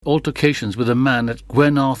altercations with a man at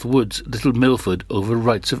Gwenarth Woods, Little Milford, over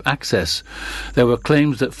rights of access. There were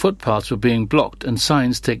claims that footpaths were being blocked and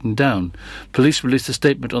signs taken down. Police released a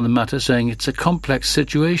statement on the matter saying it's a complex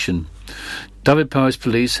situation. Dyfed-Powys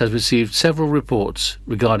Police has received several reports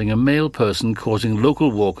regarding a male person causing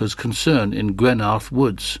local walkers concern in Gwenarth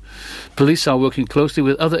Woods. Police are working closely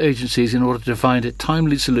with other agencies in order to find a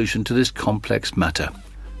timely solution to this complex matter.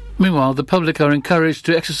 Meanwhile, the public are encouraged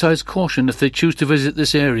to exercise caution if they choose to visit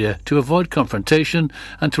this area, to avoid confrontation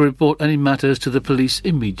and to report any matters to the police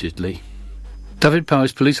immediately.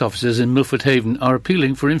 Dyfed-Powys police officers in Milford Haven are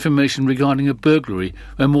appealing for information regarding a burglary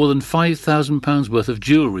where more than £5,000 worth of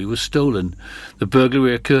jewellery was stolen. The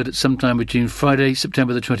burglary occurred at some time between Friday,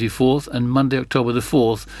 September the 24th and Monday, October the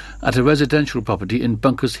 4th at a residential property in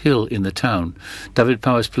Bunkers Hill in the town.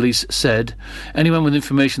 Dyfed-Powys police said anyone with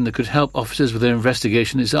information that could help officers with their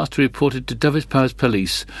investigation is asked to report it to Dyfed-Powys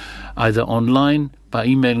Police, either online by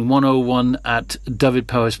emailing 101 at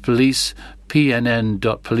Dyfed-Powys Police,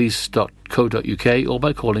 pnn.police.co.uk, or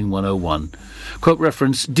by calling 101. Quote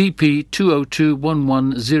reference DP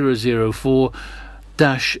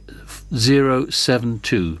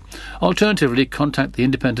 202-11004-072. Alternatively, contact the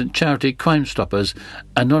independent charity Crime Stoppers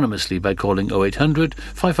anonymously by calling 0800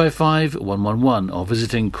 555 111 or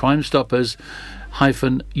visiting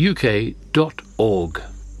crimestoppers-uk.org.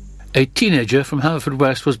 A teenager from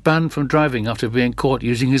Haverfordwest was banned from driving after being caught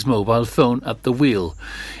using his mobile phone at the wheel.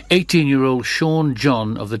 18-year-old Sean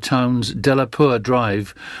John of the town's Delapur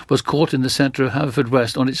Drive was caught in the centre of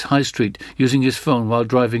Haverfordwest on its high street using his phone while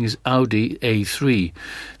driving his Audi A3.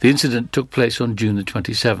 The incident took place on June the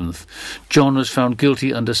 27th. John was found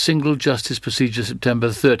guilty under single justice procedure September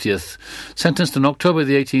 30th. Sentenced on October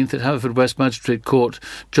the 18th at Haverfordwest Magistrate Court,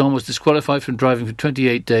 John was disqualified from driving for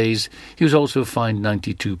 28 days. He was also fined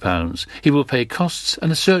 £92. He will pay costs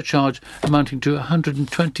and a surcharge amounting to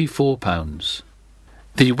 £124.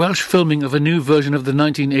 The Welsh filming of a new version of the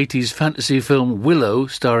 1980s fantasy film Willow,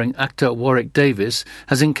 starring actor Warwick Davis,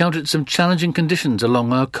 has encountered some challenging conditions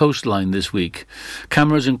along our coastline this week.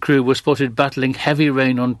 Cameras and crew were spotted battling heavy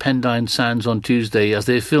rain on Pendine Sands on Tuesday as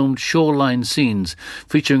they filmed shoreline scenes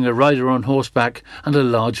featuring a rider on horseback and a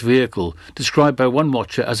large vehicle, described by one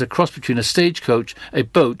watcher as a cross between a stagecoach, a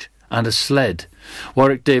boat and a sled.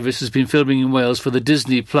 Warwick Davis has been filming in Wales for the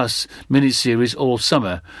Disney Plus miniseries all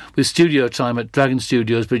summer, with studio time at Dragon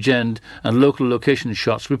Studios Bridgend and local location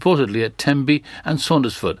shots reportedly at Tenby and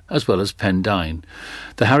Saundersfoot, as well as Pendine.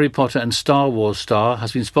 The Harry Potter and Star Wars star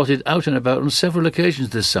has been spotted out and about on several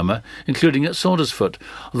occasions this summer, including at Saundersfoot,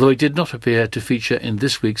 although he did not appear to feature in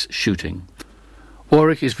this week's shooting.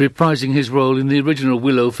 Warwick is reprising his role in the original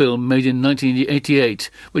Willow film made in 1988,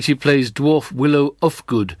 which he plays dwarf Willow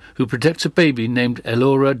Ufgood, who protects a baby named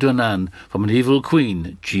Elora Dunan from an evil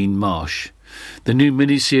queen, Jean Marsh. The new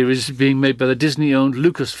mini-series is being made by the Disney-owned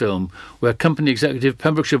Lucasfilm, where company executive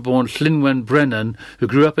Pembrokeshire-born Llynwen Brennan, who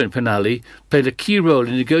grew up in Penally, played a key role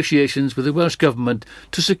in negotiations with the Welsh Government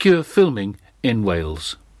to secure filming in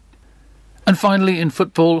Wales. And finally, in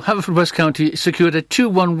football, Haverfordwest County secured a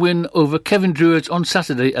 2-1 win over Kevin Druids on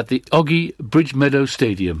Saturday at the Oggy Bridgemeadow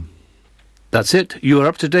Stadium. That's it. You are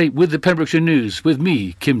up to date with the Pembrokeshire News with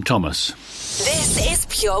me, Kim Thomas. This is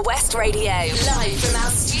Pure West Radio, live from our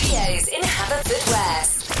studios in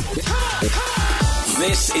Haverfordwest.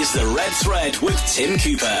 This is The Red Thread with Tim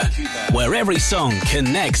Cooper, where every song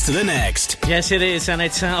connects to the next. Yes, it is, and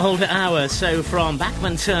it's our older hour. So from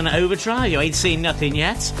Backman Overdrive, you ain't seen nothing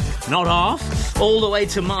yet, not half, all the way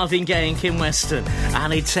to Marvin Gaye and Kim Weston.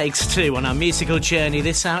 And It Takes Two on our musical journey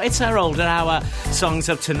this hour. It's our older hour, songs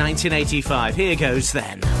up to 1985. Here goes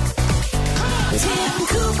then. Tim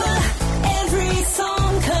Cooper, every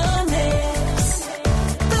song connects.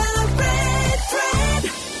 The Red Thread.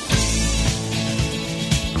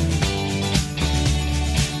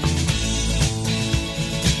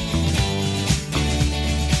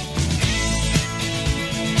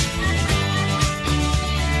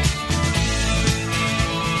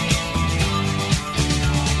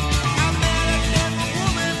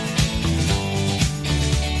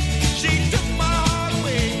 She took my heart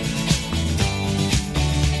away.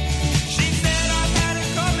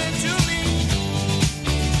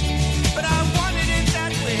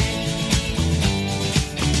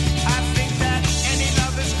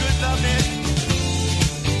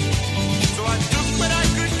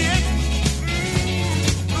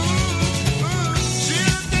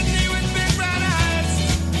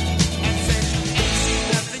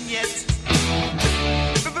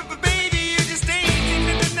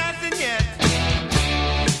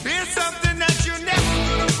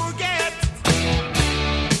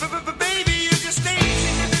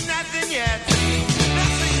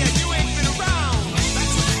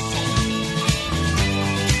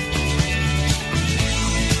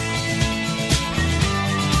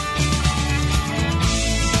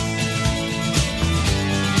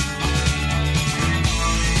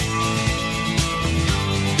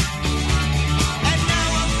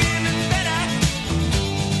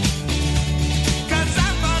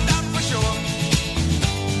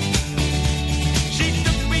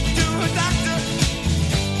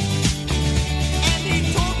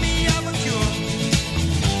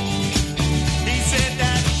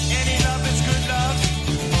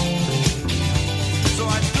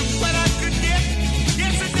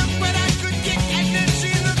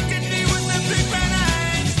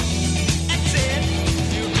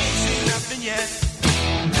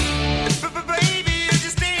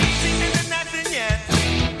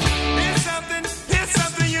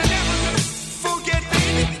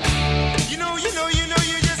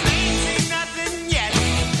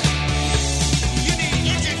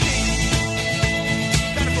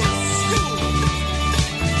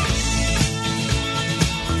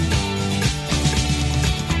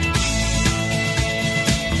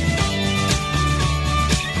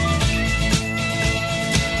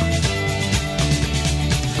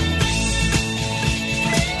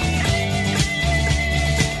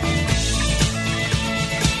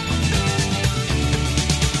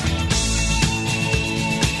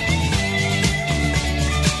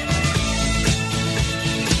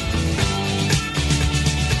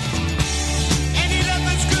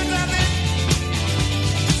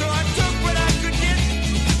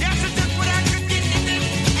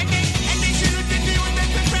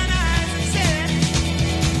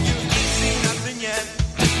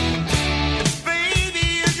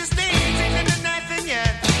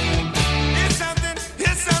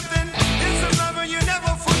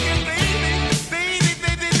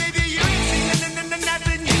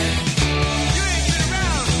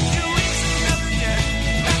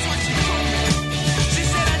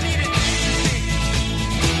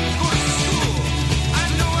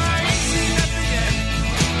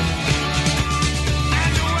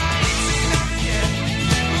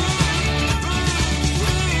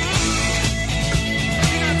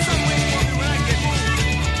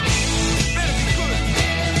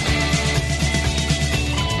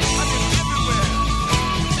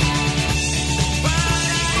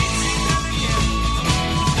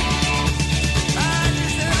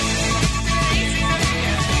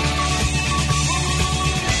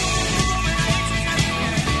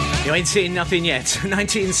 You ain't seen nothing yet.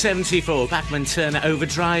 1974, Bachman Turner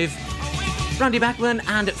Overdrive. Randy Bachman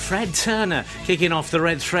and Fred Turner kicking off the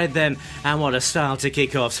red thread then. And what a style to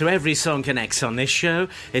kick off. So every song connects on this show.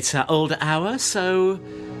 It's our older hour. So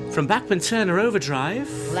from Bachman Turner Overdrive.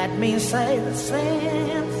 Let me say the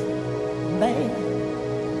since, baby,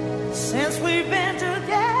 since we've been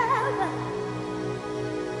together,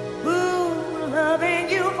 ooh, loving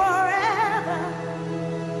you forever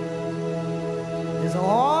is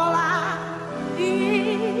all I need.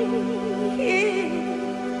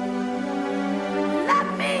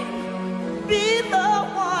 Let me be the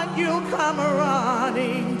one you come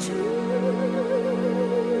running to.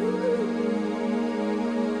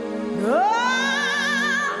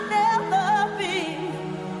 I'll never be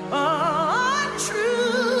untrue.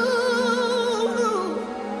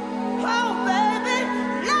 Oh, baby,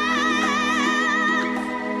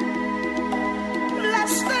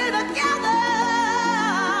 let's stay together.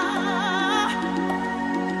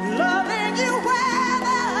 Loving you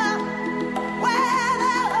weather,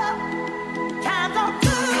 times are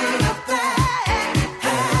good or bad,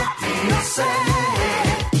 happy or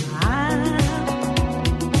sad.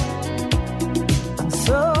 I'm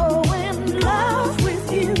so in love with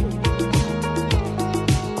you.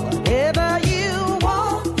 Whatever you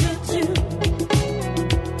want to do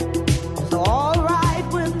is all right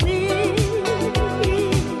with me.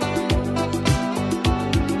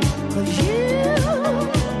 'Cause you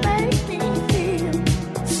make me feel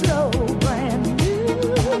so brand new.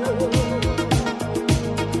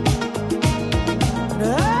 I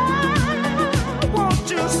want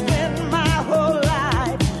to spend my whole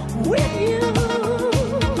life with you.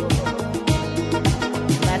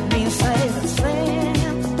 Let me say the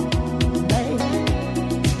same,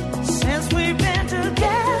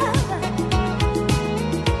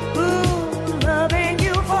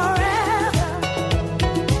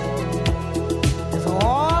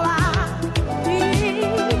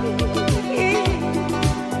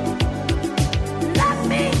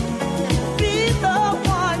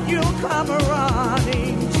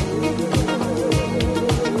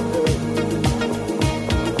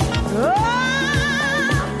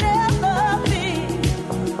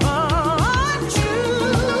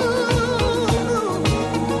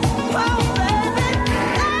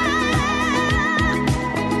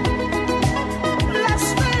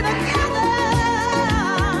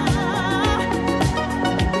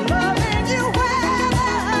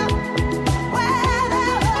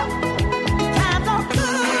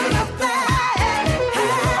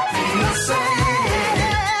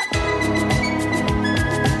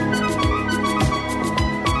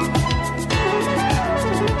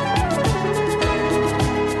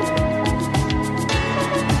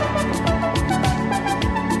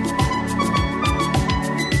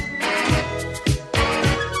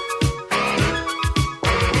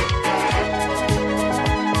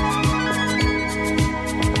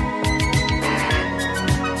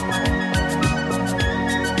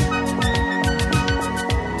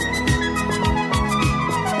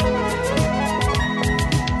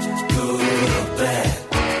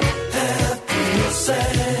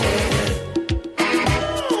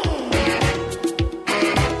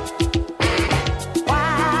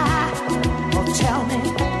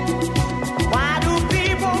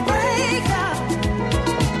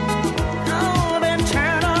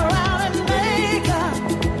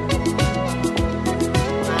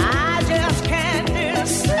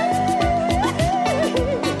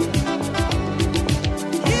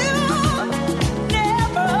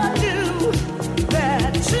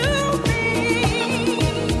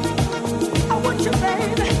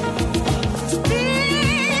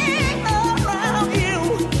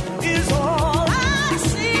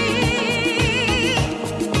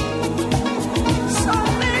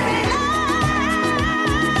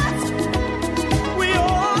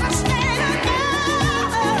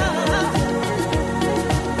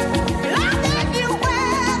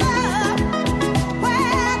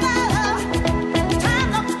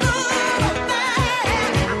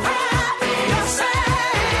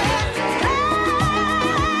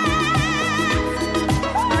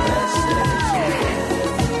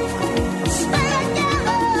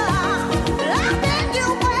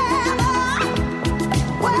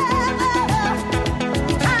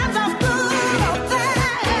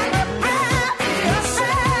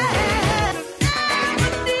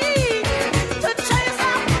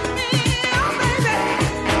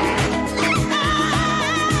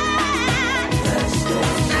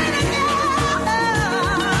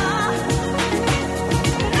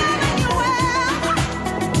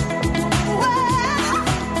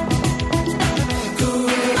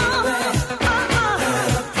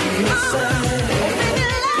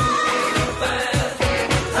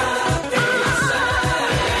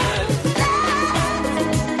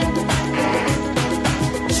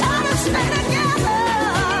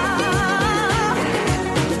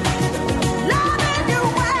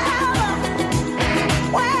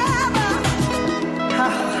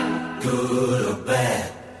 good or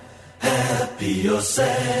bad, happy or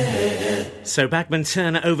sad. So Bachman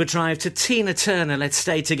Turner Overdrive to Tina Turner, Let's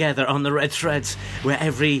Stay Together on the Red Threads, where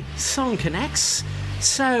every song connects.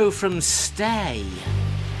 So from Stay,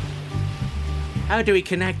 how do we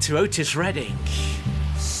connect to Otis Redding?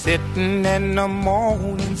 Sitting in the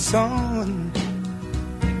morning sun,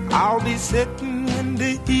 I'll be sitting when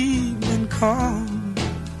the evening comes,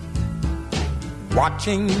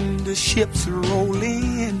 watching the ships roll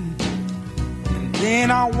in, and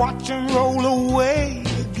then I'll watch them roll away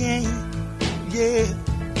again. Yeah,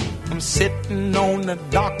 I'm sitting on the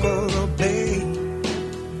dock of the bay,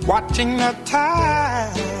 watching the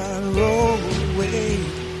tide roll away.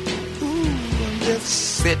 Ooh, I'm just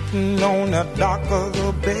sitting on the dock of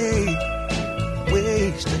the bay,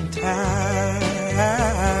 wasting time.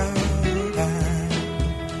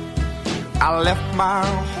 I left my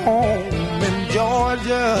home in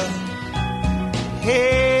Georgia,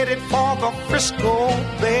 headed for the Frisco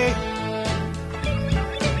Bay,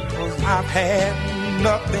 'cause I've had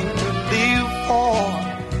nothing to live for,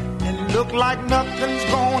 and look like nothing's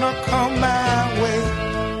gonna come my way.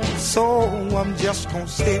 So I'm just gonna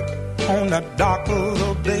sit on the dock of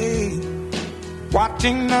the bay,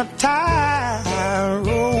 watching the tide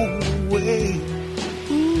roll away.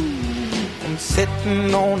 I'm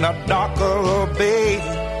sitting on the dock of the bay,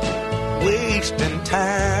 wasting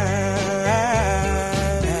time.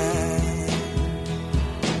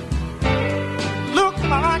 Look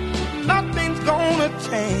like nothing's gonna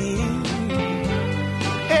change,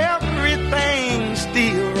 everything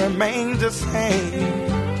still remains the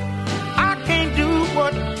same. I can't do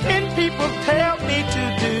what 10 people tell me to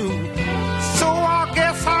do, so I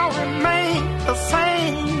guess I'll remain the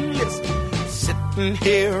same. Listen, sitting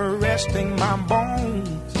here resting my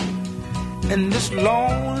bones, and this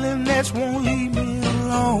loneliness won't leave me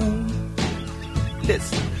alone.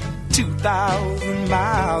 Listen, 2,000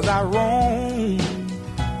 miles I roam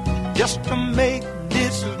just to make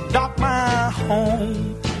this dock my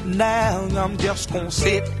home. Now I'm just gonna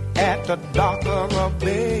sit at the dock of the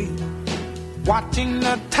bay, watching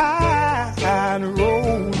the tide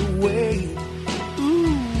roll away.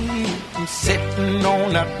 Ooh, I'm sitting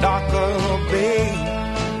on the dock of the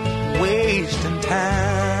bay, wasting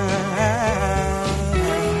time.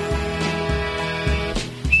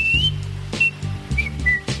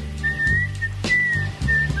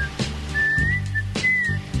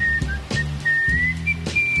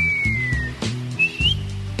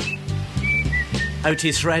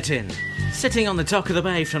 Otis Redding, sitting on the dock of the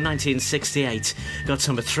bay from 1968. Got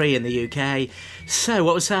number 3 in the UK. So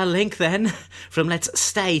what was our link then? From Let's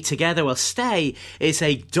Stay Together. Well, stay is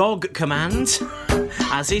a dog command,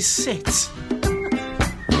 as is sit.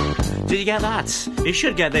 Did you get that? You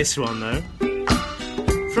should get this one, though.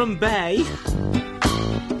 From Bay.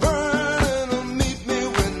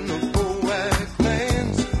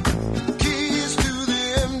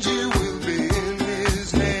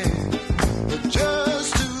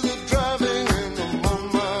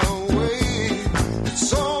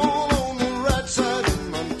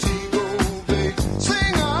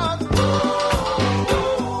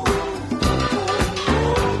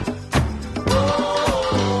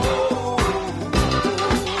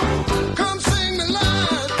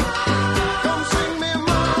 Come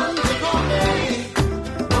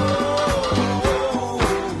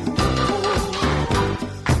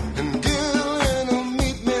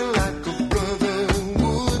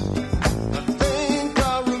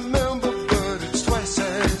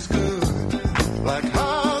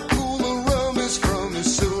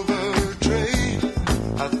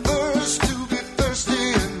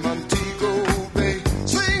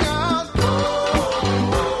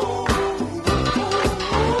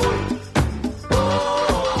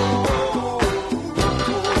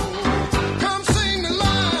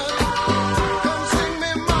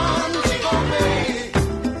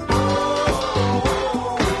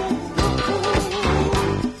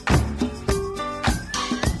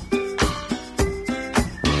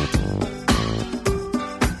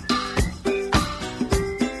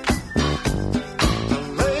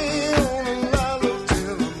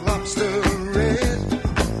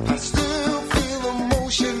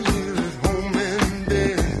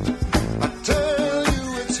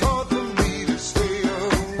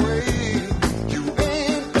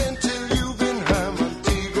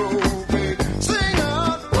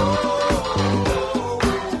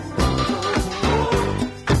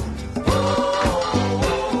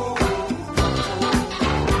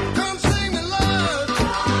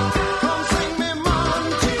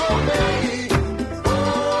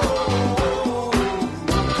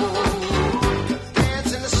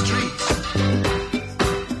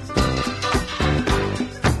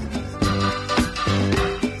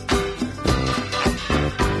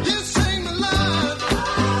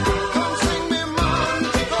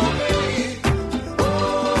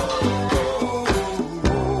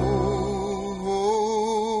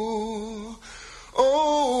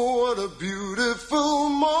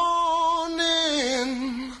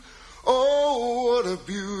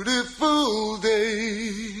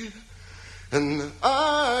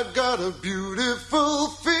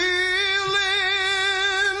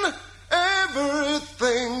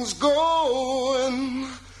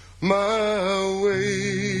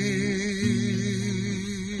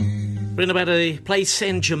about a place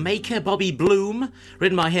in Jamaica, Bobby Bloom,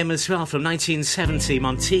 written by him as well from 1970,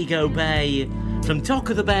 Montego Bay, from Dock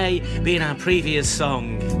of the Bay being our previous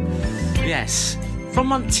song. Yes, from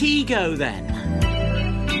Montego then.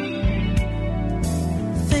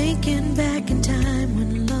 Thinking back in time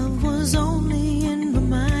when love was only in my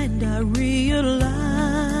mind, I realized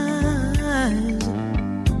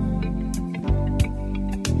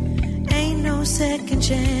ain't no second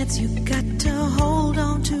chance. You got to hold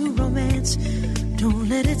on to romance, don't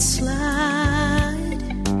let it slide.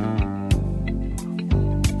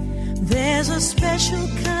 There's a special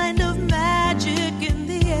kind of magic in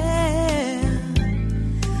the air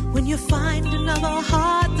when you find another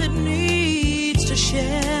heart that needs to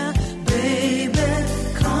share. Baby,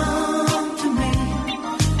 come to me,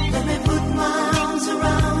 let me put my arms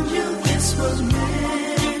around you. This was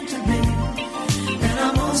meant to be, and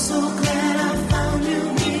I'm also glad I found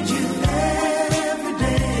you. Need you every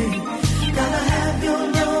day. Gotta have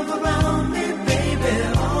your love around me, baby,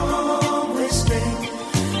 always stay.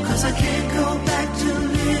 'Cause I can't go back to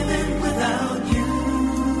living without you.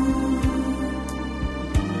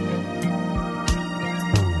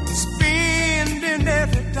 Spending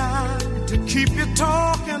every dime to keep you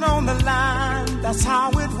talking on the line. That's how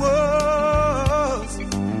it was.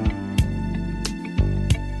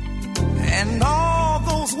 And all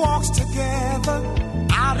those walks together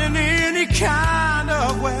out in any kind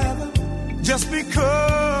of weather, just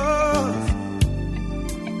because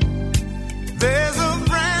there's a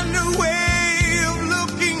brand new way of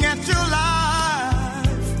looking at your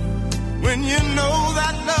life when you know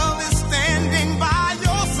that love is standing by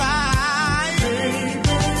your side. Baby,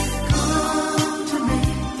 come to me,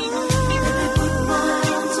 let me put my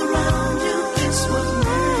arms around you. This was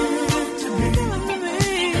meant to be,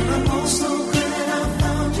 and I'm also glad I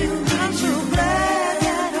found you. Need you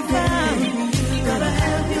every day. Gotta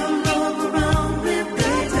have your love around me,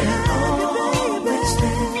 baby, always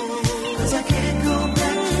stay. 'Cause I can't go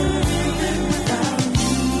back to living without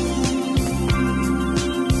you.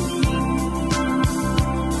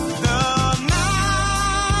 The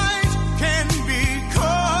night can be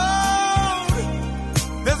cold.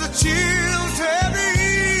 There's a chill to every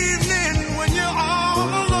evening when you're all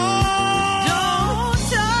alone. Don't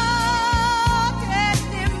talk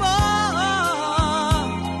anymore,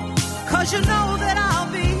 'cause you know that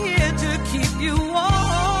I'll be here to keep you warm.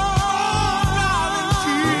 Darling,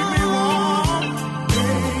 keep me warm.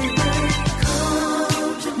 Baby,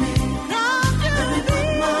 come to me. Let me put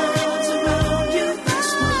my arms around you. This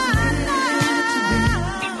was meant to be,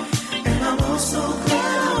 and I'm also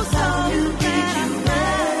glad I found you. Need you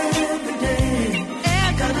every day.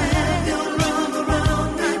 Gotta have your love around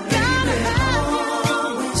me, baby,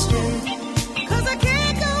 always stay. 'Cause I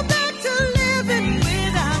can't go back to living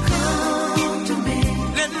without you. Come to me,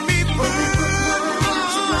 let me put my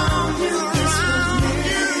arms around you. This was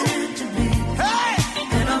meant to be, hey,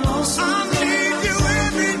 and I'm also glad I you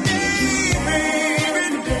every day,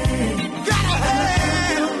 baby. Gotta have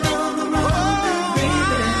your love around me,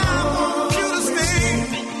 baby, I want you to stay.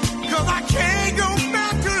 'Cause I can't go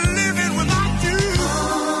back to living without you.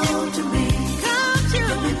 Come to me,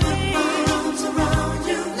 let me put my arms around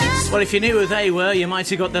you. Well, if you knew who they were, you might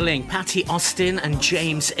have got the link. Patty Austin and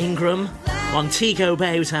James Ingram. Montego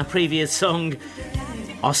Bay was our previous song.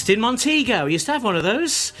 Austin Montego. Used to have one of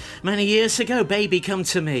those many years ago. Baby Come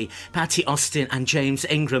to Me. Patty Austin and James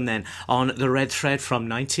Ingram then on The Red Thread from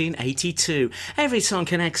 1982. Every song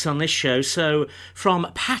connects on this show. So from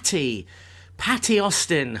Patty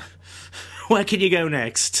Austin, where can you go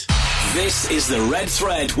next? This is The Red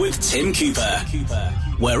Thread with Tim Cooper,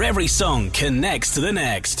 where every song connects to the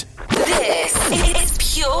next. This is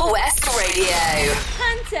Pure West Radio.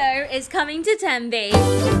 Panto is coming to Tenby.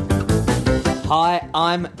 Hi,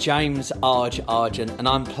 I'm James Argent and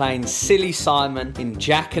I'm playing Silly Simon in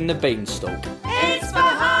Jack and the Beanstalk. It's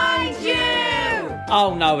behind you.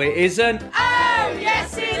 Oh no it isn't. Oh,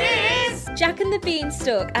 yes it is. Jack and the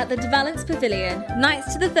Beanstalk at the De Valence Pavilion,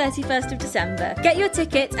 nights to the 31st of December. Get your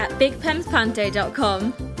tickets at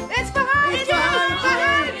bigpemspanto.com. It's behind you.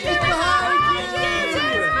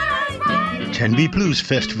 Tenby Blues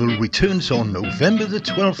Festival returns on November the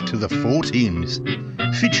 12th to the 14th,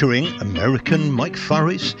 featuring American Mike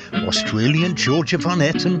Farris, Australian Georgia Van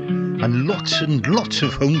Etten, and lots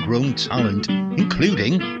of homegrown talent,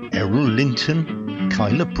 including Errol Linton,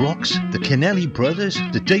 Kyla Brox, the Kennelly Brothers,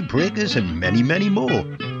 the Daybreakers, and many, many more.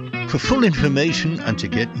 For full information and to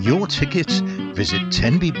get your tickets, visit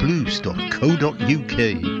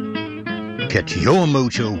tenbyblues.co.uk. Get your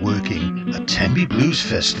mojo working at Tenby Blues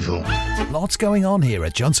Festival. Lots going on here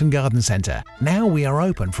at Johnson Garden Centre. Now we are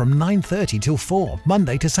open from 9:30 till 4,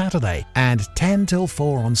 Monday to Saturday, and 10 till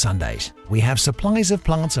 4 on Sundays. We have supplies of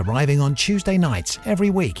plants arriving on Tuesday nights every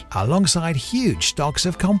week, alongside huge stocks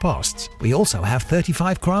of composts. We also have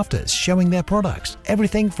 35 crafters showing their products,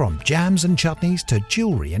 everything from jams and chutneys to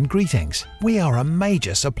jewellery and greetings. We are a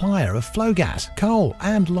major supplier of flow gas, coal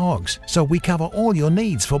and logs, so we cover all your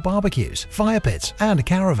needs for barbecues, fire pits and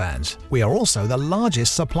caravans. We are also the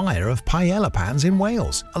largest supplier of paella pans in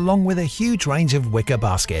Wales, along with a huge range of wicker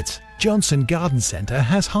baskets. Johnson Garden Centre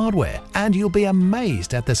has hardware, and you'll be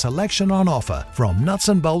amazed at the selection on offer, from nuts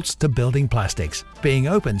and bolts to building plastics. Being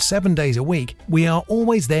open 7 days a week, we are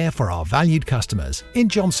always there for our valued customers. In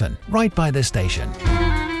Johnson, right by the station.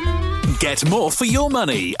 Get more for your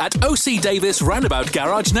money at OC Davis Roundabout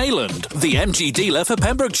Garage Neyland, the MG dealer for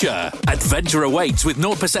Pembrokeshire. Adventure awaits with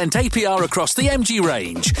 0% APR across the MG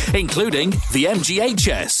range, including the MG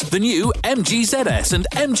HS, the new MG ZS and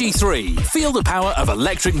MG3. Feel the power of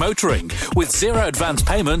electric motoring with zero advance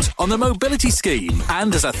payment on the mobility scheme.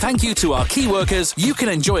 And as a thank you to our key workers, you can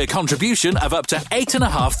enjoy a contribution of up to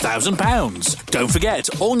 £8,500. Don't forget,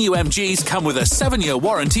 all new MGs come with a 7-year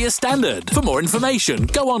warranty as standard. For more information,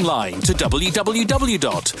 go online to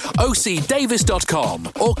www.ocdavis.com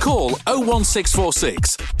or call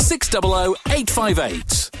 01646 600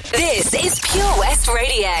 858. This is Pure West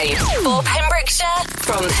Radio for Pembrokeshire,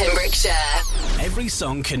 from Pembrokeshire. Every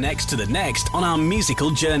song connects to the next on our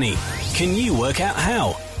musical journey. Can you work out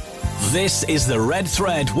how? This is The Red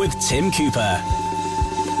Thread with Tim Cooper.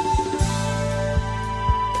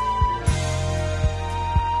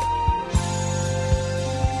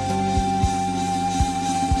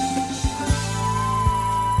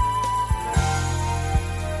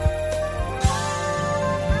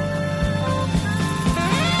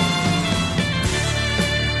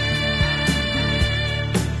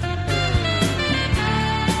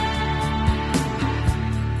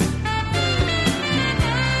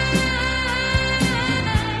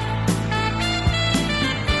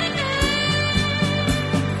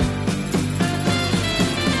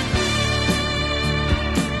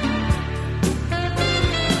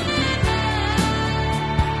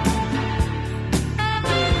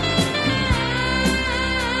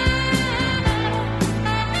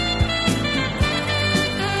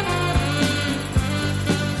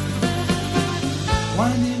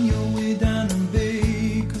 Winding your way down on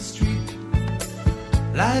Baker Street,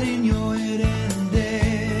 lighting your head and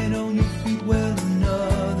dead on your feet. Well,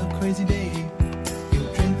 another crazy day.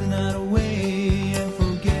 You'll drink the night away and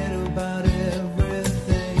forget about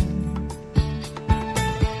everything.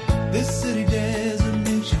 This city desert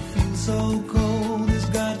makes you feel so cold. It's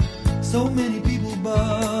got so many people,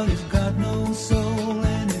 but it's got no soul,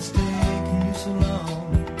 and it's taking you so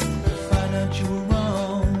long to find out you were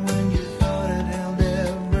wrong when you thought it held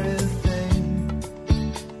everything.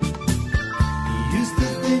 You used to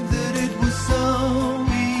think that it was so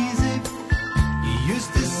easy. You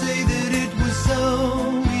used to say that it was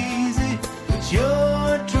so easy, but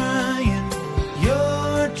you're trying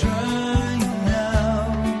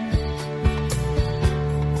now.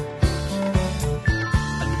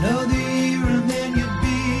 Another year and then you'd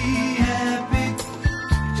be happy.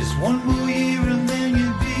 Just one more year and then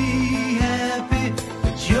you'd be happy.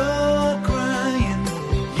 But you're crying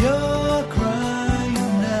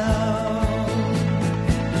now.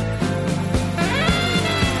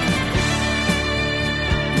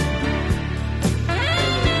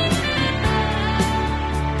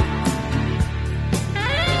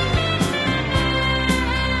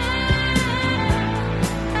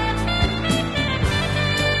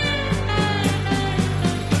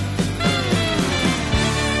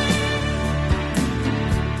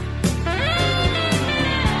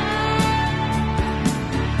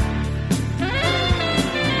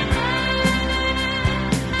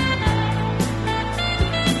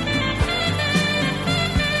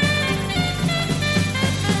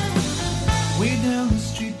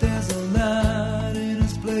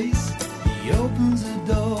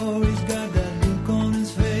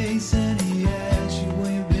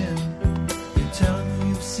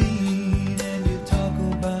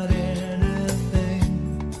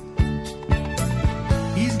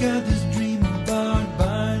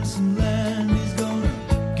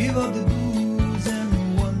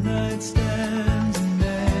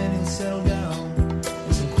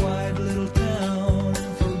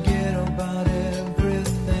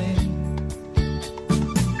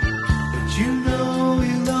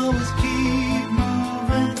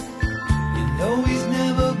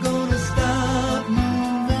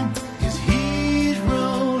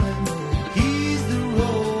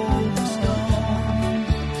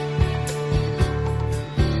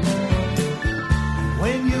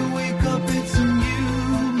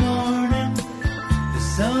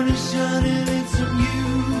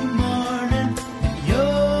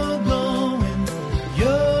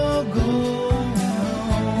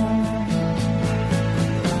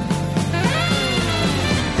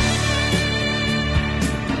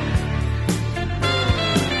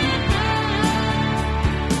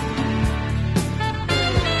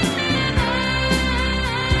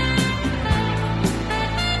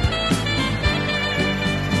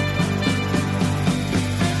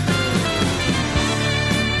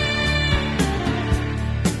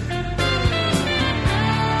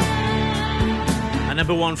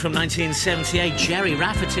 number one from 1978, Jerry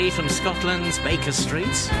Rafferty from Scotland's Baker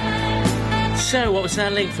Street. So, what was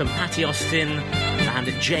that link from Patty Austin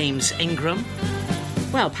and James Ingram?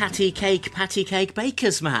 Well, Patty Cake,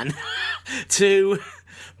 Baker's man to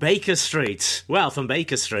Baker Street. Well, from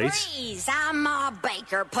Baker Street. Please, I'm Ma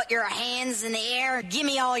Baker. Put your hands in the air. Give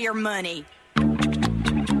me all your money.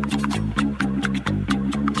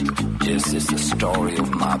 This is the story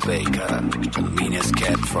of Ma Baker, the meanest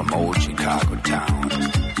cat from old Chicago town.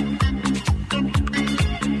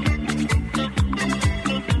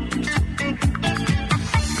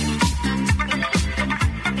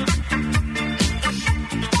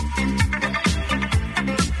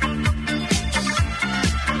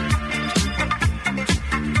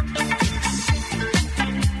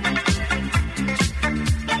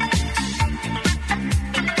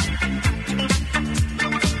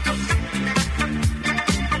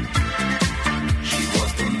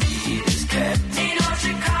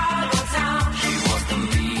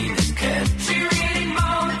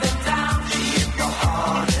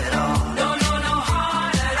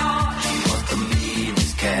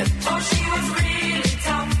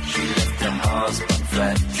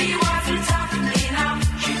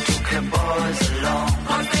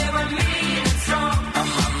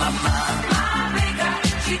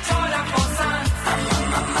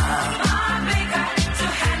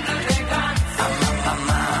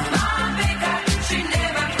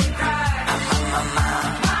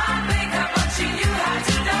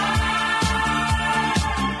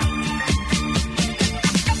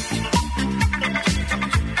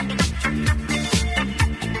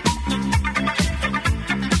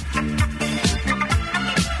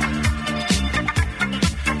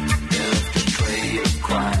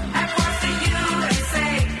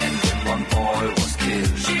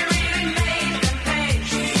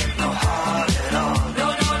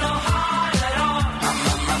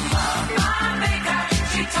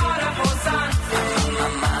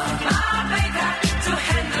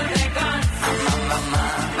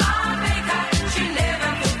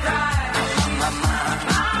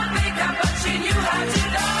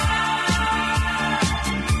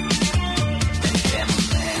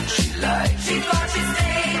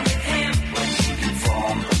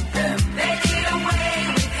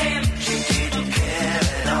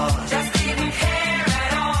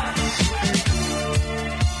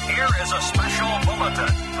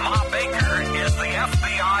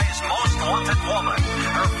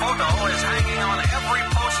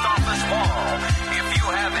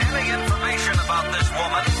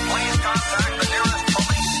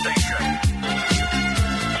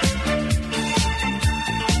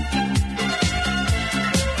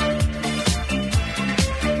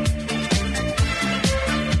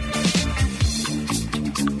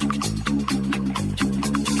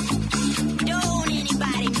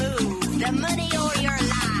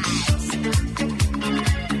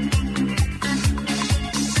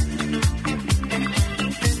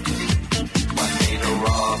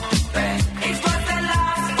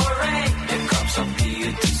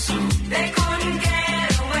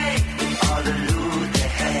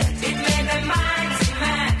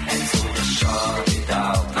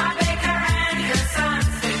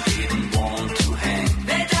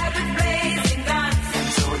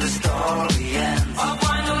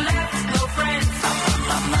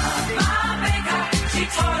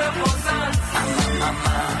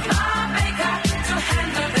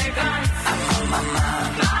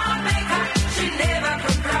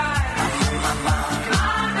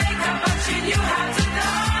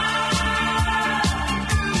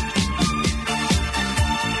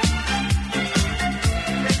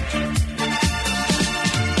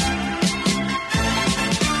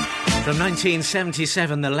 From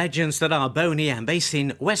 1977, the legends that are Boney M, based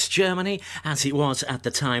in West Germany, as it was at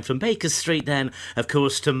the time. From Baker Street then, of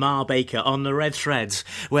course, to Ma Baker on the Red Threads,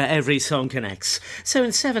 where every song connects. So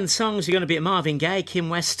in 7 songs, you're going to be at Marvin Gaye, Kim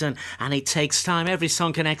Weston, and It Takes Time. Every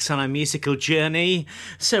song connects on a musical journey.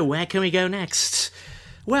 So where can we go next?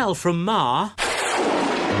 Well, from Ma...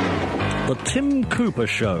 The Tim Cooper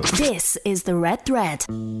Show. This is The Red Thread.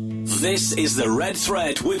 This is The Red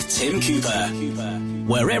Thread with Tim Cooper,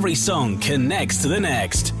 where every song connects to the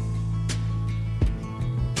next.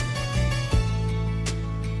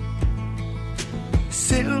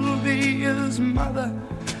 Sylvia's mother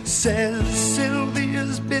says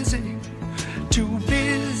Sylvia's busy, too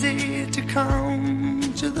busy to come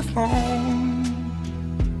to the phone.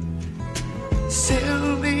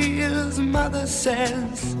 Sylvia's mother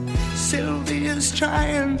says Sylvia's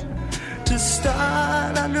trying to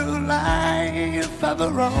start a new life of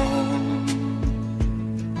her own.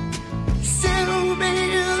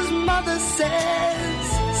 Sylvia's mother says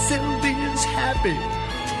she's happy.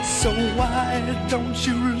 So why don't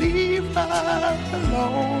you leave her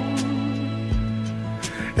alone?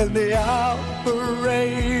 And the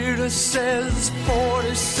operator says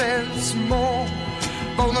 40 cents more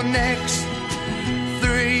for the next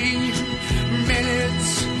 3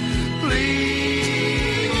 minutes,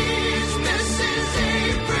 please. Mrs.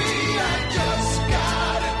 Avery, I just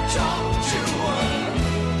gotta talk to her.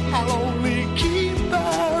 I'll only keep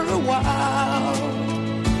her a while.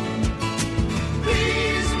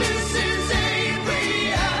 Please, Mrs.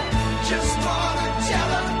 Avery, I just wanna tell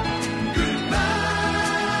her goodbye.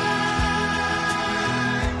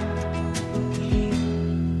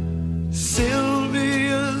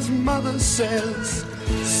 Sylvia's mother says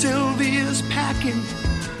Sylvia's packing.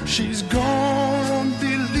 She's gonna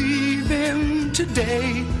be leaving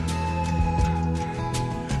today.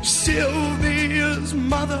 Sylvia's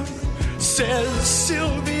mother says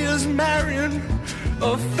Sylvia's marrying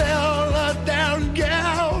a fella down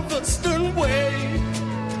Galveston Way.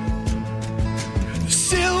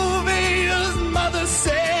 Sylvia's mother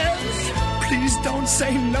says, please don't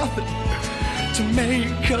say nothing to make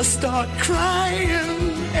her start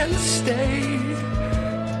crying and stay.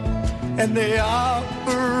 And the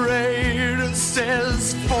operator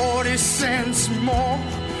says 40 cents more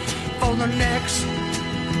for the next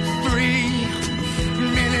 3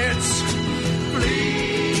 minutes,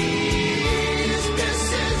 please.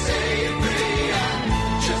 Mrs. Avery, I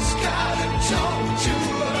just gotta talk to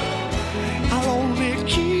her. I'll only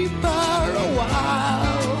keep her a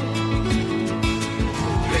while.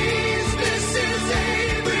 Please, Mrs.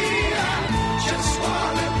 Avery, I just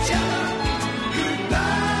wanna tell her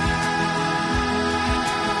goodbye.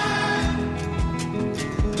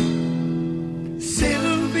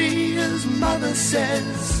 Sylvia's mother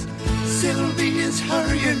says Sylvia's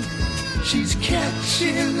hurrying. She's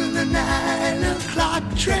catching the 9 o'clock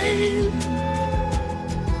train.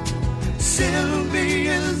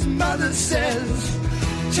 Sylvia's mother says,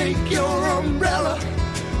 take your umbrella,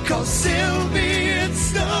 'cause Sylvia, it's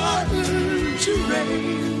starting to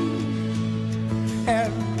rain.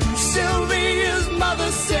 And Sylvia's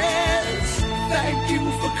mother says, thank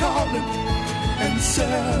you for calling. And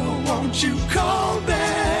sir, won't you call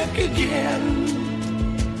back again?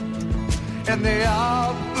 And the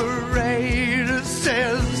operator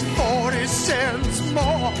says 40 cents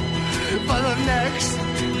more for the next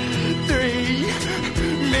 3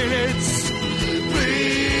 minutes,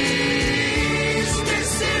 please.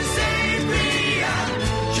 Mrs. Avery, I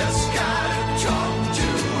just gotta talk to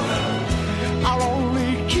her. I'll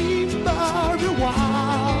only keep her a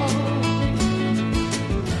while.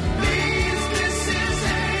 Please, Mrs.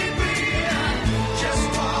 Avery, I just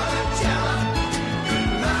wanna tell her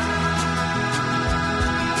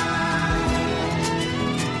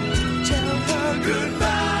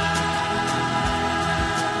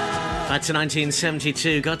That's a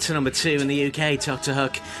 1972, got to number 2 in the UK, Dr.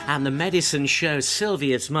 Hook and the Medicine Show,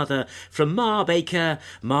 Sylvia's Mother, from Ma Baker,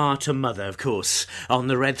 Ma to Mother, of course, on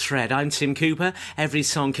the red thread. I'm Tim Cooper, every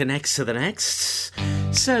song connects to the next.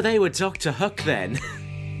 So they were Dr. Hook then.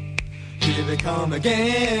 Here they come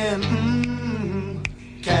again,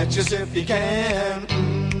 catch us if you can,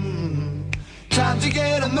 time to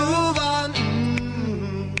get a move on,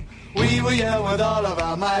 we will yell with all of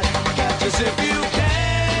our might, catch us if you can.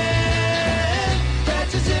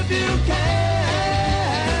 Catch us if you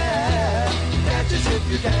can. Catch us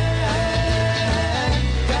if you can.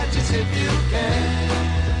 Catch us if you can.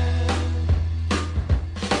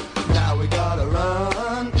 Now we gotta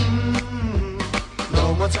run.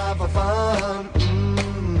 No more time for fun.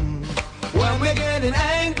 When we're getting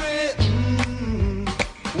angry,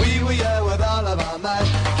 we will yell with all of our might.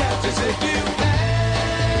 Catch us if you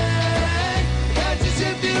can. Catch us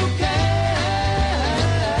if you can.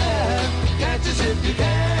 If you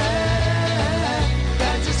can,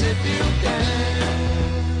 catch us if you can.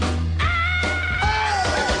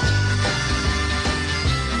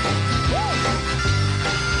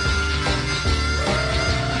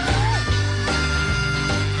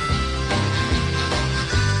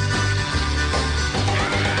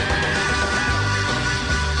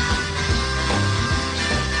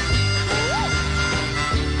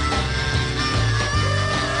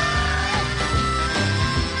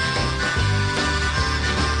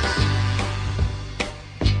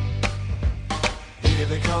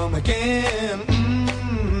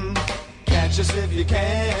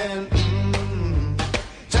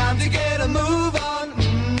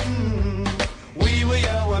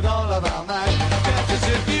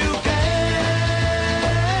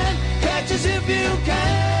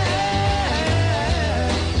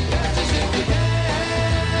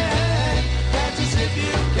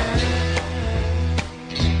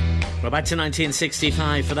 back to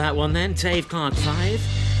 1965 for that one then. Dave Clark 5.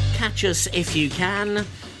 Catch Us If You Can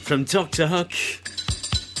from Dr. Hook.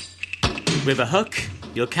 With a hook,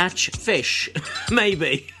 you'll catch fish.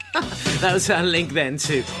 Maybe. That was our link then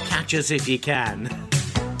to Catch Us If You Can.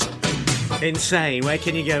 Insane. Where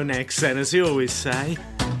can you go next then, as you always say?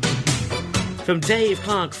 From Dave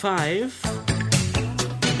Clark 5.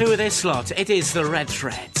 Who are this lot? It is the Red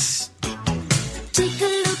Threads. Take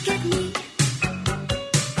a look at me.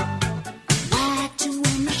 Wired to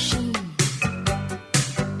a machine.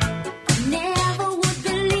 Never would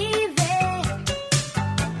believe it.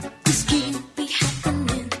 This can't be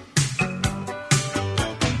happening.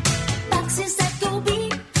 Boxes that go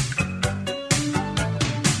beep.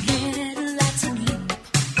 Little lights and leap.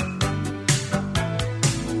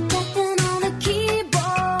 Tapping on the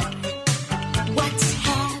keyboard. What's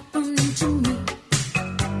happening to me?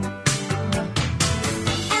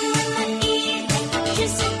 And when the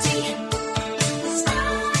electricity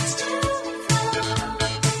starts to flow,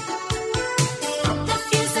 the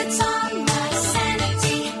fuse that's on my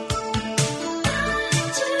sanity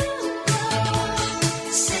starts to blow.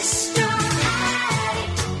 Sister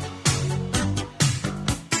addict,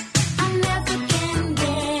 I never can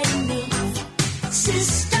get enough.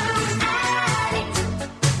 Sister addict,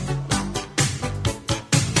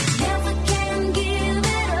 never can give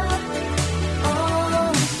it up.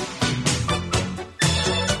 Oh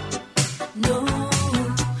no,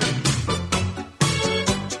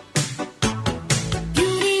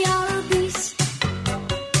 beauty or a beast,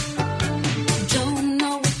 don't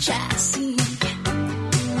know which I see.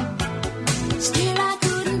 Still I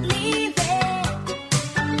couldn't believe it.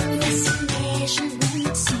 Fascination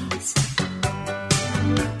won't cease.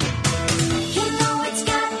 You know it's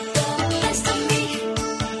got the best of me.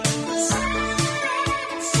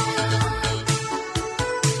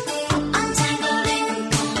 Untangled in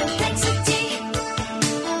complexity.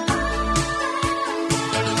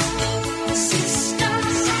 Sister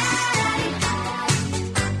addict,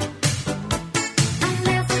 I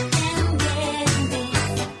never can get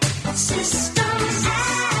enough. Sister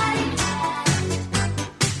addict,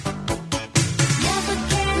 never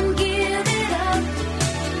can give it up.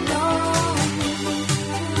 No.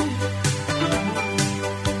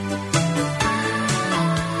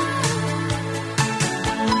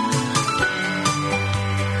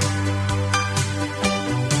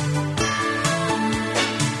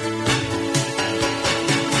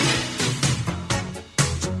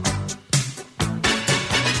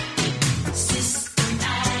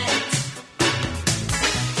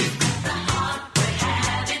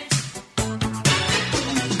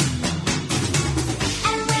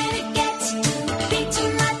 And when it gets to be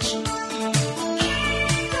too much,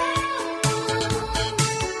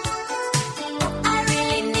 I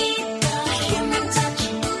really need the human touch.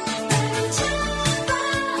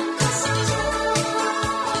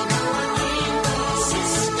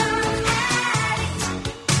 Sister addict,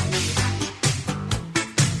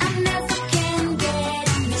 I never can get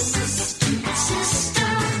enough. Sister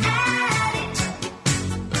addict,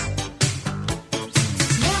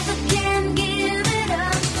 never can give it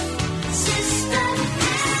up. Sister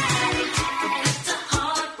addict, it's a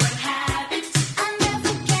hard habit. I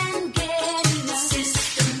never can get enough.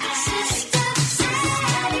 Sister addict,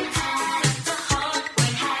 it's a hard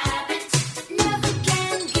habit. Never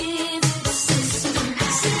can give it. Sister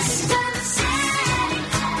addict, it's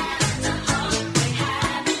a hard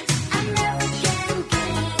habit. I never can get it.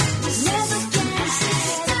 Never can. Sister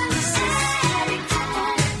addict,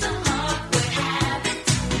 it's a hard habit.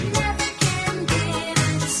 Never can get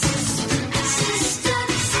it. Sister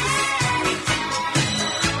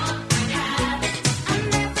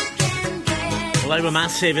Well, they were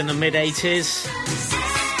massive in the mid-80s.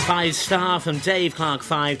 5 star from Dave Clark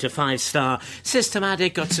 5 to 5 star.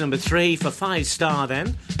 Systematic got to number 3 for 5 star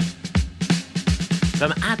then.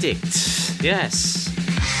 From Addict, yes.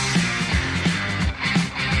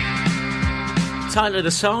 Title of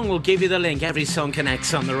the song, we'll give you the link. Every song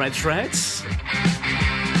connects on the Red Threads.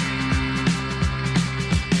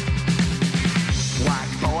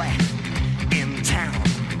 White boy in town,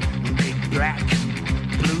 big black,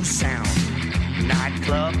 blue sound,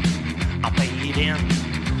 nightclub, I paid in,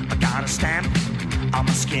 I got a stamp on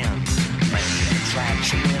my skin, made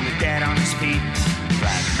attraction, dead on his feet,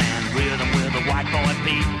 black man rhythm with a white boy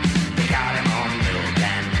beat, they got him on milk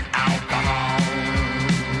and alcohol,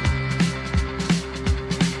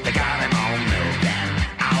 they got him on milk and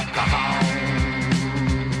alcohol.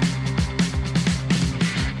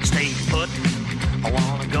 Stay put, I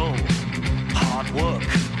wanna go. Hard work,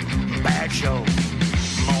 bad show.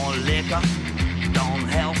 More liquor, don't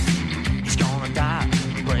help. He's gonna die,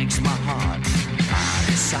 breaks my heart.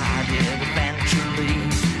 decided eventually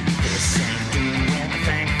this ain't doing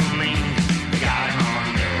anything for me. They got him on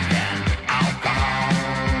milk and alcohol.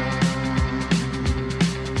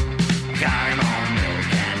 Got him on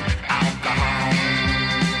milk and alcohol.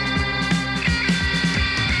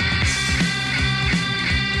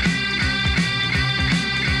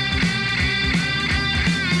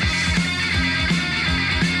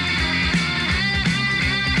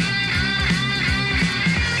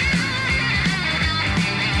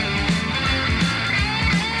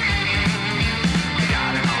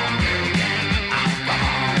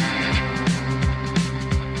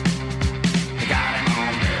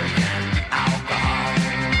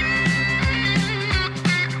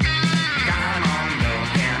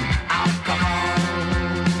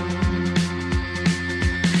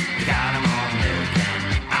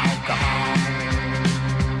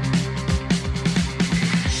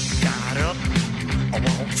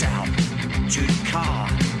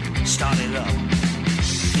 Started up,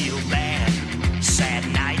 feel bad, sad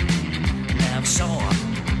night, never saw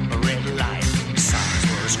a red light. Signs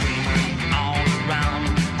were screaming all around.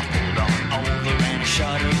 I pulled on over and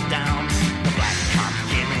shut it down. The black cop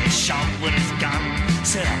gave me a shot with his gun.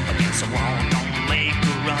 Set up against the wall, don't make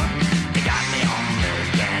a run. They got me on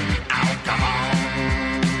milk and alcohol.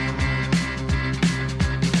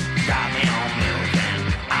 Got me on milk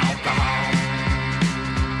and alcohol.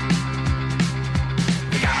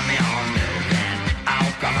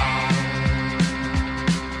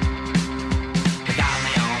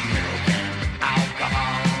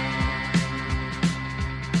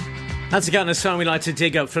 That's the kind of song we like to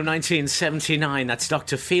dig up from 1979. That's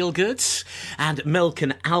Dr. Feelgood and Milk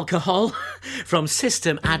and Alcohol. From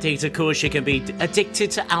System Addict, of course, you can be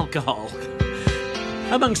addicted to alcohol,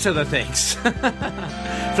 amongst other things.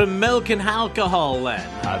 From Milk and Alcohol, then.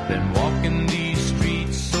 I've been walking these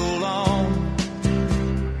streets so long,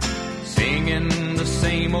 singing the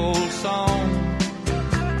same old song.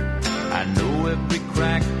 I know every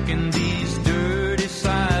crack in these dirty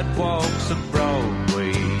sidewalks of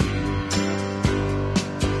Broadway,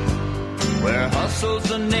 where hustle's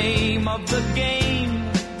the name of the game,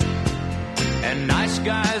 and nice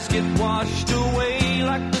guys get washed away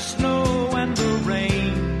like the snow and the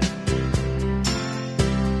rain.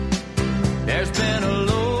 There's been a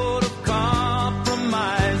load of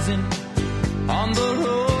compromising on the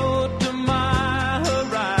road to my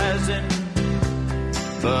horizon,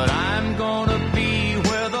 but I'm gonna be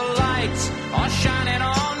where the lights are shining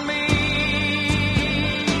on me,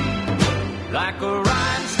 like a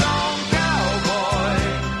rhinestone cowboy,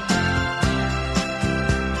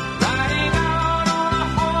 riding out on a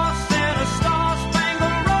horse in a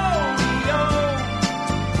star-spangled rodeo,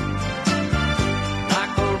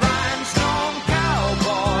 like a rhinestone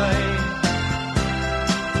cowboy,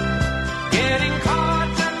 getting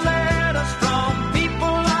cards and letters from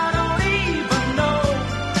people I don't even know,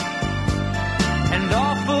 and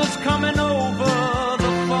offers coming over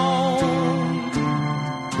the phone.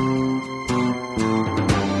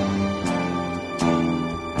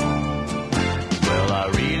 Well, I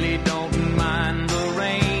really don't mind the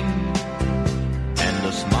rain, and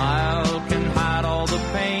the smile can hide all the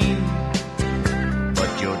pain, but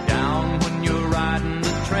you're down when you're riding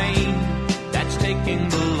the train that's taking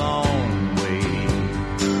the long way.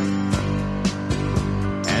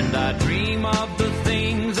 And I dream of the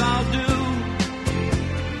things I'll do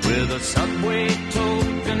with a subway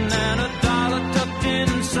token and a dollar tucked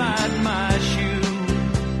inside my shoe.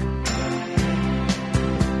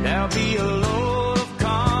 There'll be a load of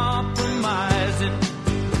compromising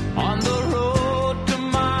on the road to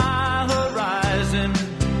my horizon,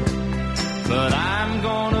 but I'm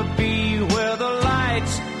gonna be where the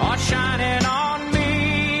lights are shining on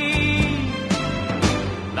me,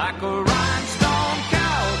 like a rhinestone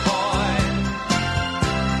cowboy,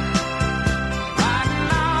 riding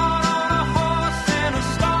out on a horse in a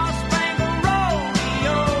star-spangled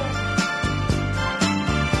rodeo,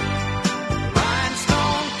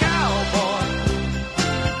 rhinestone cowboy,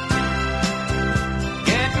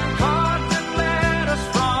 getting cards and letters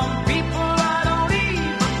from people I don't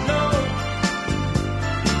even know,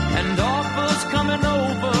 and offers coming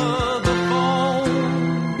over the phone.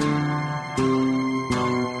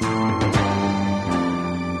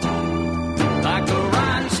 Like a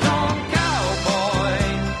rhinestone cowboy,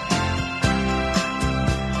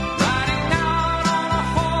 riding out on a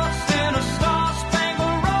horse in a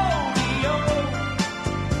star-spangled rodeo.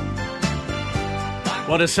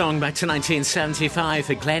 What a song back to 1975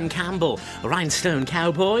 for Glenn Campbell, Rhinestone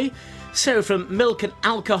Cowboy. So, from milk and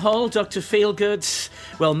alcohol, Dr. Feelgood.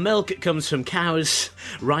 Well, milk comes from cows.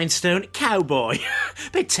 Rhinestone, cowboy.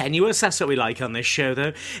 Bit tenuous, that's what we like on this show,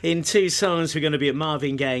 though. In 2 songs, we're going to be at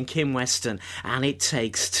Marvin Gaye and Kim Weston, and It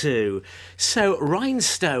Takes Two. So,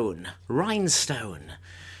 Rhinestone.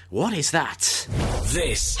 What is that?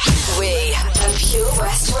 This. We are Pure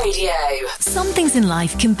West Radio. Some things in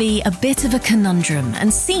life can be a bit of a conundrum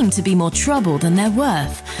and seem to be more trouble than they're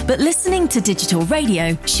worth. But listening to digital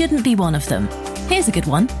radio shouldn't be one of them. Here's a good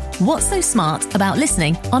one. What's so smart about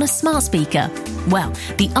listening on a smart speaker? Well,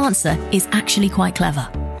 the answer is actually quite clever.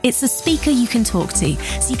 It's a speaker you can talk to,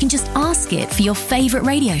 so you can just ask it for your favourite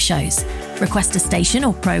radio shows. Request a station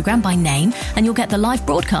or programme by name and you'll get the live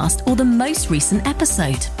broadcast or the most recent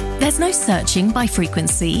episode. There's no searching by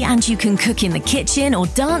frequency and you can cook in the kitchen or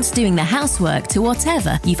dance doing the housework to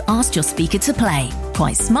whatever you've asked your speaker to play.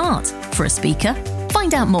 Quite smart for a speaker.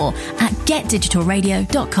 Find out more at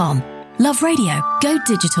getdigitalradio.com. Love radio. Go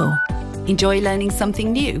digital. Enjoy learning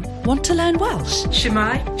something new? Want to learn Welsh?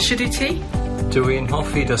 Shemai? Shuduti? Dwi'n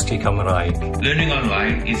hoffi dysgu Cymraeg. Learning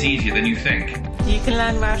online is easier than you think. You can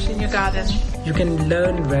learn Welsh in your garden. You can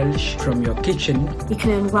learn Welsh from your kitchen. You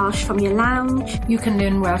can learn Welsh from your lounge. You can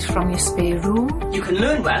learn Welsh from your spare room. You can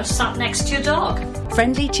learn Welsh sat next to your dog.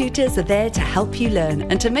 Friendly tutors are there to help you learn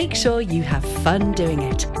and to make sure you have fun doing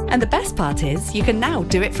it. And the best part is, you can now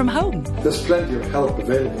do it from home. There's plenty of help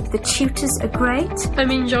available. The tutors are great.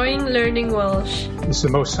 I'm enjoying learning Welsh. It's the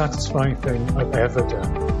most satisfying thing I've ever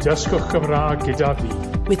done. Dysgwch Cymraeg gyda fi.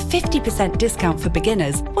 With 50% discount for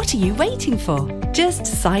beginners, what are you waiting for? Just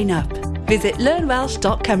sign up. Visit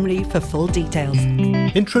learnwelsh.com for full details.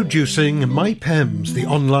 Introducing MyPems, the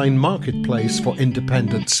online marketplace for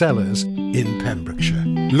independent sellers in Pembrokeshire.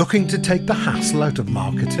 Looking to take the hassle out of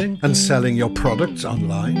marketing and selling your products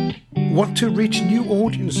online? Want to reach new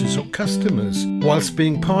audiences or customers whilst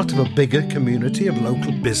being part of a bigger community of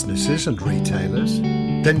local businesses and retailers?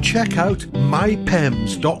 Then check out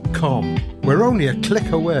mypems.com. We're only a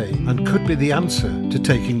click away and could be the answer to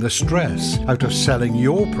taking the stress out of selling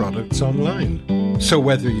your products online. So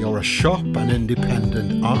whether you're a shop, an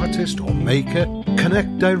independent artist or maker,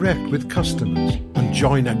 connect direct with customers and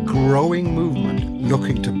join a growing movement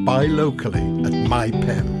looking to buy locally at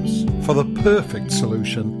MyPems. For the perfect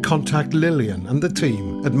solution, contact Lillian and the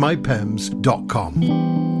team at mypems.com.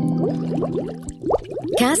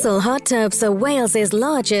 Castle Hot Tubs are Wales's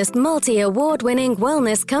largest multi-award-winning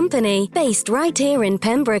wellness company, based right here in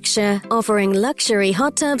Pembrokeshire, offering luxury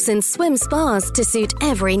hot tubs and swim spas to suit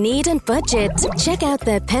every need and budget. Check out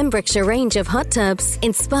their Pembrokeshire range of hot tubs,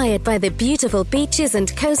 inspired by the beautiful beaches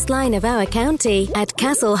and coastline of our county, at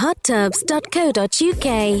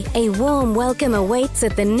castlehottubs.co.uk. A warm welcome awaits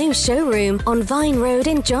at the new showroom on Vine Road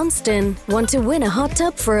in Johnston. Want to win a hot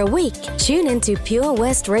tub for a week? Tune into Pure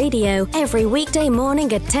West Radio every weekday morning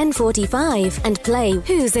at 10:45 and play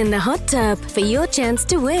Who's in the Hot Tub for your chance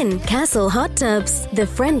to win. Castle Hot Tubs, the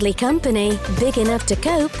friendly company, big enough to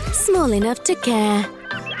cope, small enough to care.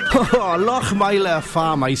 Oh, Lochmeyler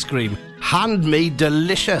Farm Ice Cream. Handmade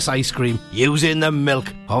delicious ice cream using the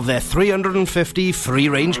milk of their 350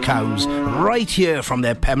 free-range cows right here from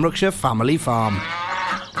their Pembrokeshire family farm.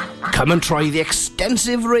 Come and try the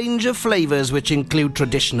extensive range of flavours which include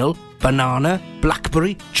traditional, banana,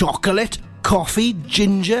 blackberry, chocolate, coffee,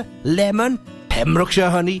 ginger, lemon, Pembrokeshire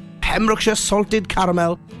honey, Pembrokeshire salted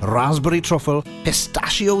caramel, raspberry truffle,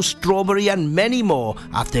 pistachio, strawberry and many more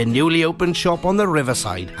at their newly opened shop on the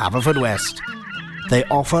Riverside, Haverfordwest. They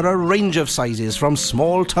offer a range of sizes from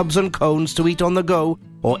small tubs and cones to eat on the go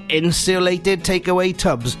or insulated takeaway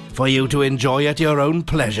tubs for you to enjoy at your own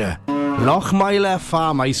pleasure. Lochmeyler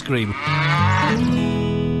Farm Ice Cream.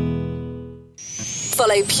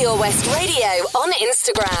 Follow Pure West Radio on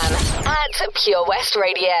Instagram at Pure West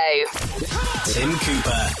Radio. Tim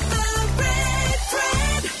Cooper.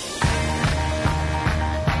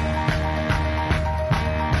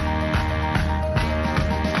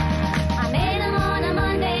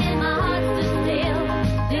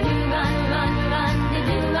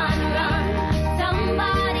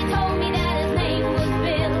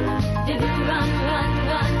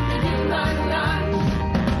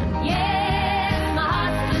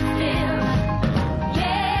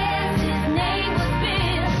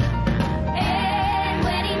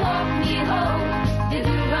 When he walked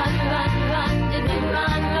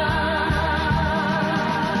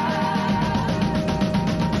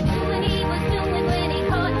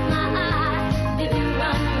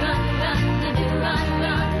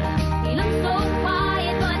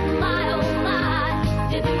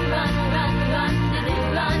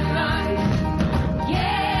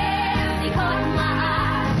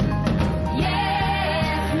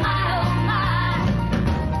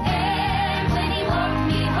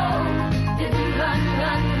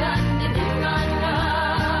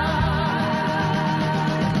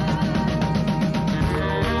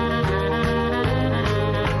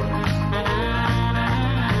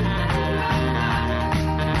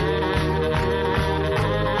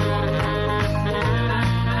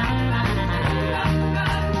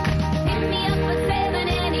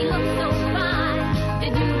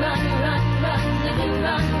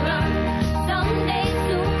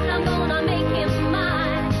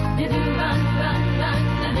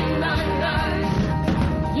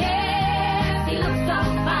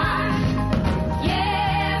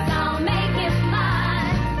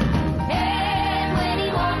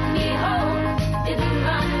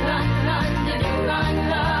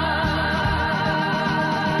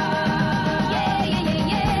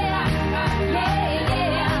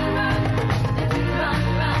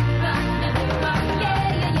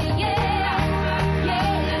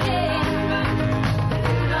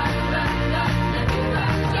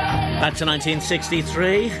Back to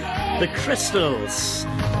 1963, the Crystals.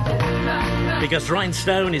 Because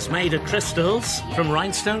Rhinestone is made of crystals from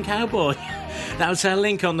Rhinestone Cowboy. That was our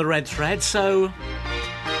link on the red thread, so...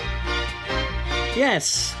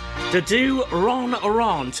 Yes, to do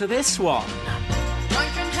Ron to this one. One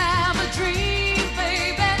can have a dream,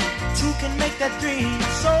 baby. Two can make that dream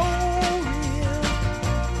so real.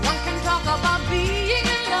 One can talk about being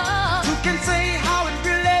in love. Two can say how it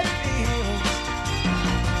really feels.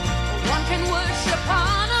 One can worship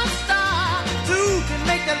on a star. Two can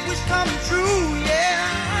make that wish come true, yeah.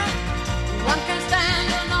 One can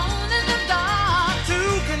stand alone in the dark.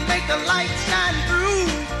 Two can make the light shine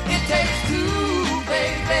through. It takes two,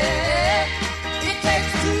 baby. It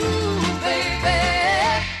takes two, baby.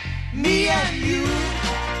 Me and you.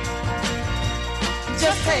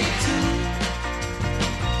 Just take two.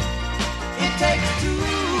 It takes two,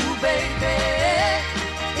 baby.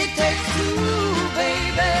 It takes two,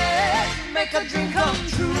 baby. Make a dream come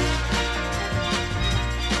true.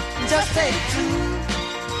 Just take two.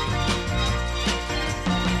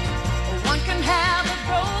 One can have a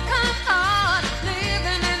broken heart,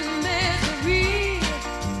 living in misery.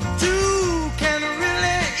 Two can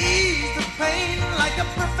really ease the pain like a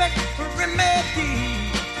perfect remedy.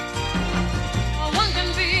 One can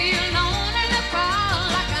be alone in a crowd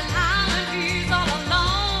like an island, he's all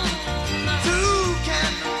alone. Two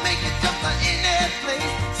can make it just in their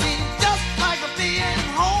place, seem just like a being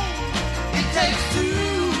home. It takes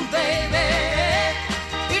two, baby.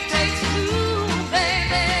 It takes two,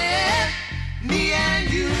 baby. Me and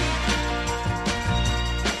you.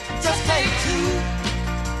 Just take two.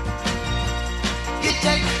 It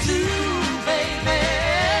takes two, baby.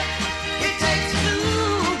 It takes two,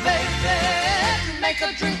 baby. To make a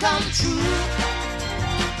dream come true.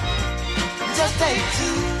 Just take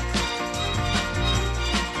two.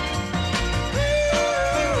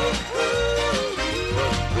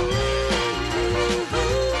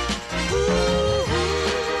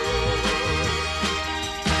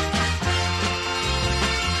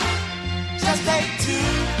 Just take two.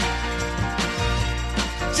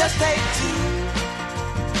 Just take two.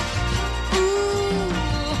 Ooh,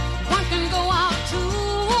 one can go out to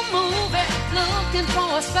a movie looking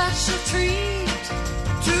for a special treat.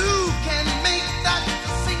 Two can make that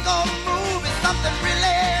single movie something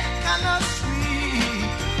really kind of sweet.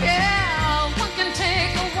 Yeah, one can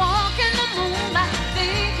take a walk in the moonlight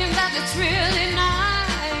thinking that it's really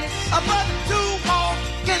nice. But two walk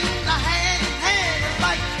in the hand in hand is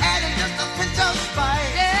like adding just a pinch of spice.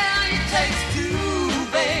 Yeah, it takes two,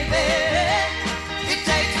 baby. It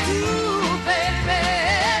takes two, baby.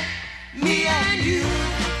 Me and you.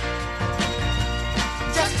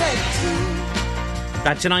 Just take two.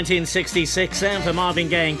 Back to 1966 then for Marvin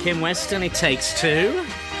Gaye and Kim Weston, It Takes Two.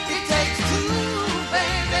 It takes two,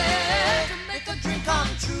 baby, to make a dream come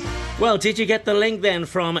true. Well, did you get the link then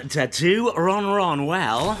from Tattoo Ron?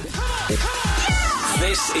 Well...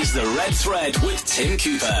 This is the Red Thread with Tim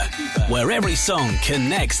Cooper, where every song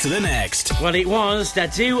connects to the next. Well, it was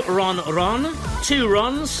Tattoo Ron. Two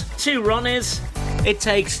Rons, two Ronnies. It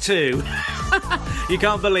takes two. You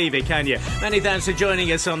can't believe it, can you? Many thanks for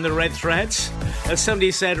joining us on the Red Threads. As somebody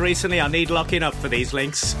said recently, I need locking up for these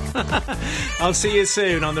links. I'll see you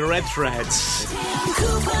soon on the Red Threads.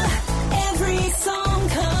 Cooper, every song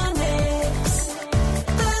connects.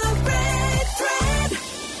 The Red Thread.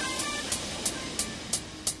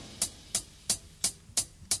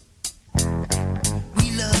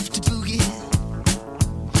 We love to boogie.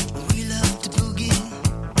 We love to boogie.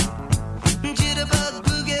 Jitterbug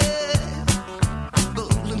boogie.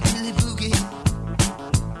 Bowling Billy boogie.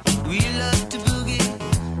 We love to boogie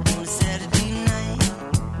on a Saturday night.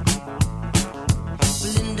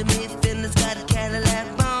 Linda May Finner's got a Cadillac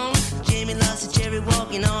bone. Jamie lost a cherry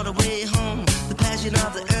walking all the way home. The passion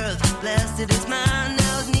of the earth blasted his mind.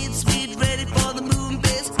 Now his need sweet, ready for the moving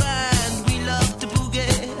bass grind. We love to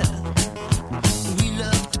boogie. We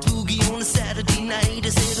love to boogie on a Saturday night. I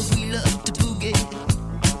said we love to boogie.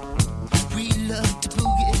 We love to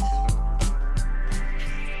boogie.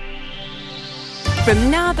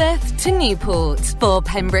 From Narberth to Newport for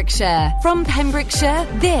Pembrokeshire. From Pembrokeshire,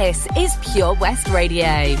 this is Pure West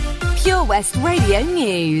Radio. Pure West Radio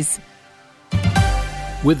News.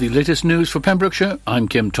 With the latest news for Pembrokeshire, I'm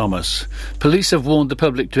Kim Thomas. Police have warned the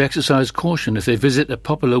public to exercise caution if they visit a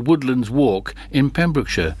popular woodlands walk in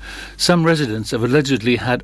Pembrokeshire. Some residents have allegedly had